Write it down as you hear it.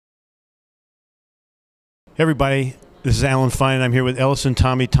Hey everybody, this is Alan Fine. I'm here with Ellison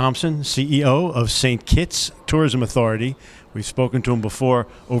Tommy Thompson, CEO of St. Kitts Tourism Authority. We've spoken to him before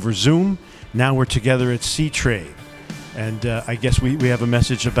over Zoom. Now we're together at Seatrade. And I guess we have a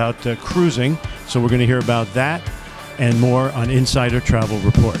message about cruising, so we're going to hear about that and more on Insider Travel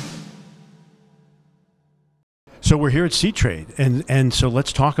Report. So we're here at Seatrade, and so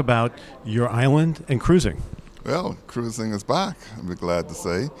let's talk about your island and cruising. Well, cruising is back, I'm glad to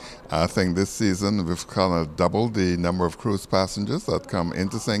say. I think this season we've kind of doubled the number of cruise passengers that come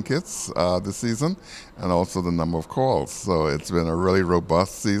into St. Kitts this season, and also the number of calls. So it's been a really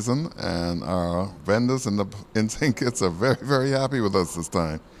robust season, and our vendors in St. Kitts are very, very happy with us this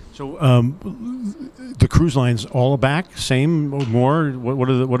time. So the cruise lines all back, same or more?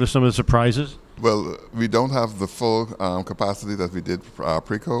 What are some of the surprises? Well, we don't have the full capacity that we did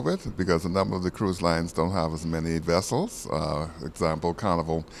pre-COVID because a number of the cruise lines don't have as many vessels. Example,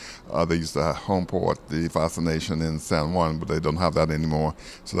 Carnival, they used to have home port, the Fascination in San Juan, but they don't have that anymore.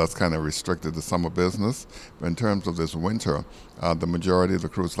 So that's kind of restricted the summer business. But in terms of this winter, the majority of the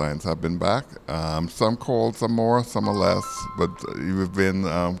cruise lines have been back. Some called, some more, some are less, but we've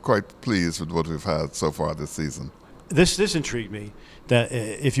been quite pleased with what we've had so far this season. This intrigued me, that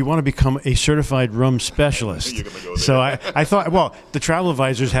if you want to become a certified rum specialist. You're gonna go there. So I thought, well, the travel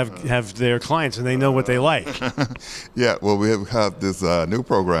advisors have their clients and they know what they like. Yeah, well, we have had this new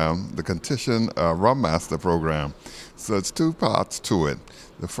program, the Condition Rum Master program. So it's two parts to it.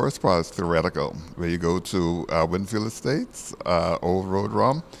 The first part is theoretical, where you go to Winfield Estates, Old Road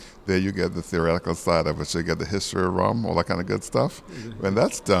Rum. There you get the theoretical side of it, so you get the history of rum, all that kind of good stuff. When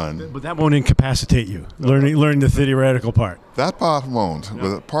that's done, But that won't incapacitate you, learning the theoretical part. that part won't. No.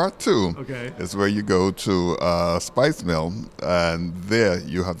 But part two Okay. is where you go to Spice Mill, and there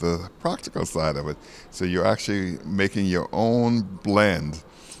you have the practical side of it. So you're actually making your own blend,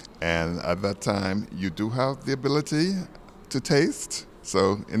 and at that time you do have the ability to taste.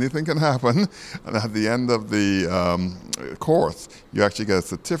 So anything can happen, and at the end of the course, you actually get a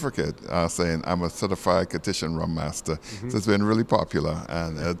certificate saying, I'm a certified Condition Rum Master. So it's been really popular,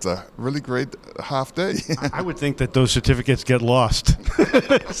 and it's a really great half day. I would think that those certificates get lost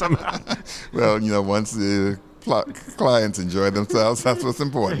somehow. Well, once the clients enjoy themselves, that's what's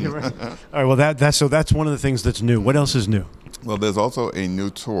important. Right. All right. Well, that's one of the things that's new. What else is new? Well, there's also a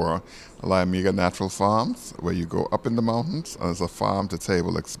new tour, La Amiga Natural Farms, where you go up in the mountains, and it's a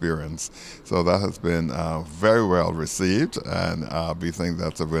farm-to-table experience. So that has been very well received, and we think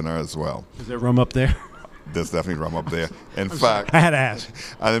that's a winner as well. Is there rum up there? There's definitely rum up there. In fact, I had to ask.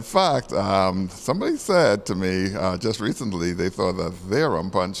 And in fact, somebody said to me just recently they thought that their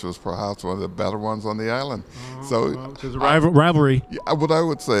rum punch was perhaps one of the better ones on the island. Well, there's a rivalry. What I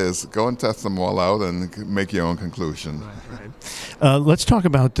would say is go and test them all out and make your own conclusion. Right. Let's talk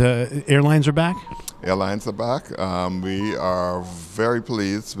about airlines are back. Airlines are back. We are very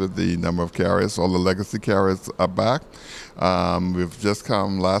pleased with the number of carriers. All the legacy carriers are back. We've just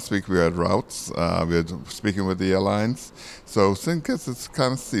come last week. We had routes. We were speaking with the airlines. So St. Kitts is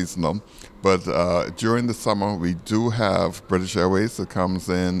kind of seasonal, but during the summer we do have British Airways that comes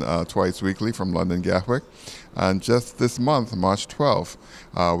in twice weekly from London Gatwick. And just this month, March 12th,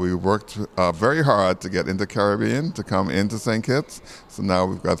 we worked very hard to get Inter-Caribbean to come into St. Kitts. So now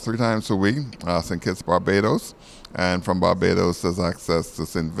we've got 3 times a week, St. Kitts, Barbados. And from Barbados, there's access to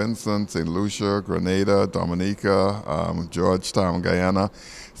St. Vincent, St. Lucia, Grenada, Dominica, Georgetown, Guyana.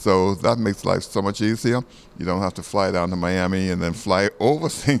 So that makes life so much easier. You don't have to fly down to Miami and then fly over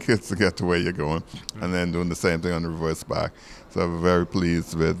St. Kitts to get to where you're going, and then doing the same thing on the reverse back. So we're very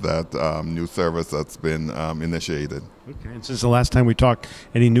pleased with that new service that's been initiated. Okay. And since the last time we talked,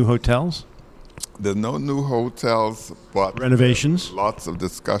 any new hotels? There's no new hotels, but Renovations? lots of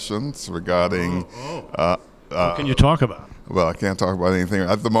discussions regarding. What can you talk about? Well, I can't talk about anything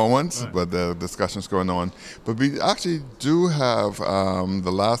at the moment, but the discussion's going on. But we actually do have,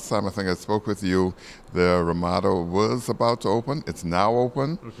 the last time I think I spoke with you, the Ramada was about to open. It's now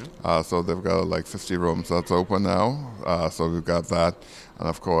open. Okay. So they've got like 50 rooms that's open now. So we've got that. And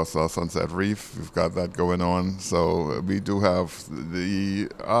of course, Sunset Reef, we've got that going on. So we do have the,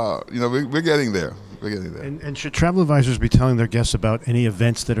 we're getting there. We're getting there. And should travel advisors be telling their guests about any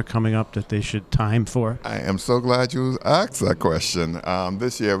events that are coming up that they should time for? I am so glad you asked that question.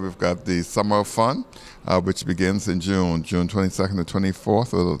 This year we've got the Summer of Fun, which begins in June 22nd to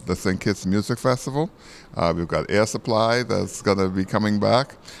 24th, with the St. Kitts Music Festival. We've got Air Supply that's going to be coming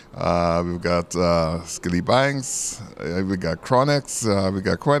back. We've got Skilly Banks. We've got Chronix. We've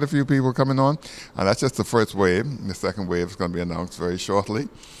got quite a few people coming on. And that's just the first wave. The second wave is going to be announced very shortly.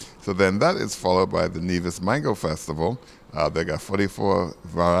 So then that is followed by the Nevis Mango Festival. They got 44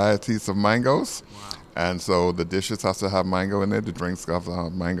 varieties of mangoes. And so the dishes have to have mango in it, the drinks have to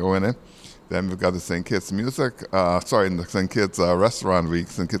have mango in it. Then we've got the St. Kitts the St. Kitts Restaurant Week,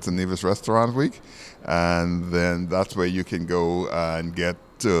 St. Kitts and Nevis Restaurant Week. And then that's where you can go and get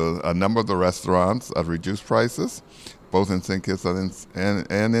to a number of the restaurants at reduced prices, both in St. Kitts and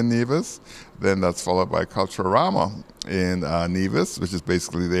in Nevis. Then that's followed by Culturama in Nevis, which is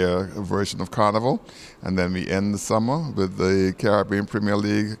basically their version of Carnival. And then we end the summer with the Caribbean Premier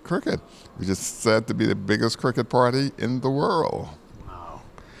League cricket, which is said to be the biggest cricket party in the world.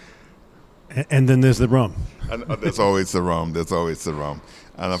 And then there's the rum. And there's always the rum. There's always the rum.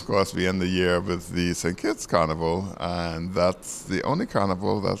 And of course, we end the year with the St. Kitts Carnival, and that's the only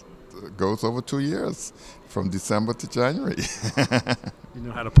carnival that goes over 2 years, from December to January. You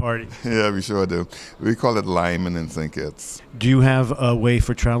know how to party. Yeah, we sure do. We call it Lyman in St. Kitts. Do you have a way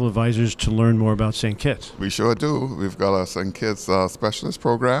for travel advisors to learn more about St. Kitts? We sure do. We've got a St. Kitts specialist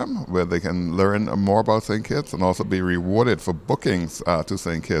program where they can learn more about St. Kitts and also be rewarded for bookings to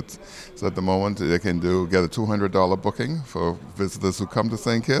St. Kitts. So at the moment, they can get a $200 booking for visitors who come to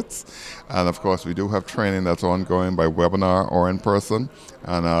St. Kitts. And of course, we do have training that's ongoing by webinar or in person.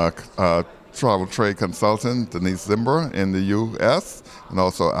 And travel trade consultant Denise Zimber in the U.S. and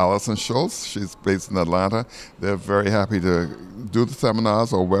also Allison Schultz. She's based in Atlanta. They're very happy to do the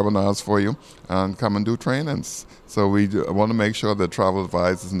seminars or webinars for you and come and do trainings. So we want to make sure that travel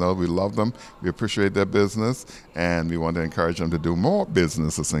advisors know we love them, we appreciate their business, and we want to encourage them to do more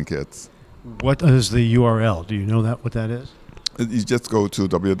business at St. Kitts. What is the URL? Do you know what that is? You just go to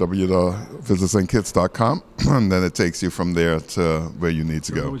www.visitstkids.com, and then it takes you from there to where you need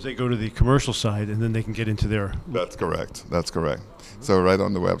to go. They go to the commercial side, and then they can get into their... That's correct. That's correct. So right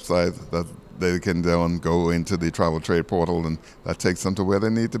on the website, that they can then go into the travel trade portal, and that takes them to where they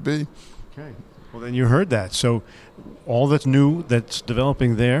need to be. Okay. Well, then you heard that. So all that's new that's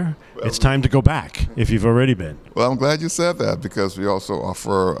developing there, it's time to go back if you've already been. Well, I'm glad you said that, because we also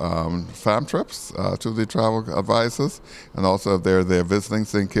offer fam trips to the travel advisors. And also if they're there visiting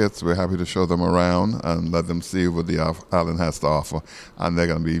St. Kitts, we're happy to show them around and let them see what the island has to offer. And they're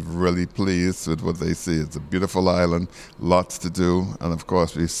going to be really pleased with what they see. It's a beautiful island, lots to do. And of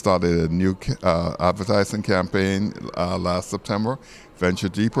course, we started a new advertising campaign last September, Venture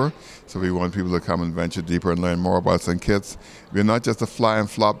Deeper. So we want people to come and venture deeper and learn more about St. Kitts. We're not just a fly and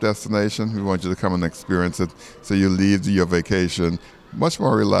flop destination. We want you to come and experience it, so you leave your vacation much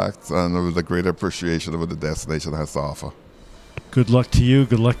more relaxed and with a greater appreciation of what the destination has to offer. Good luck to you.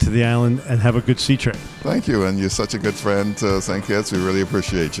 Good luck to the island, and have a good sea trip. Thank you, and you're such a good friend to St. Kitts. We really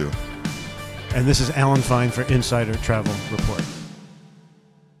appreciate you. And this is Alan Fine for Insider Travel Report.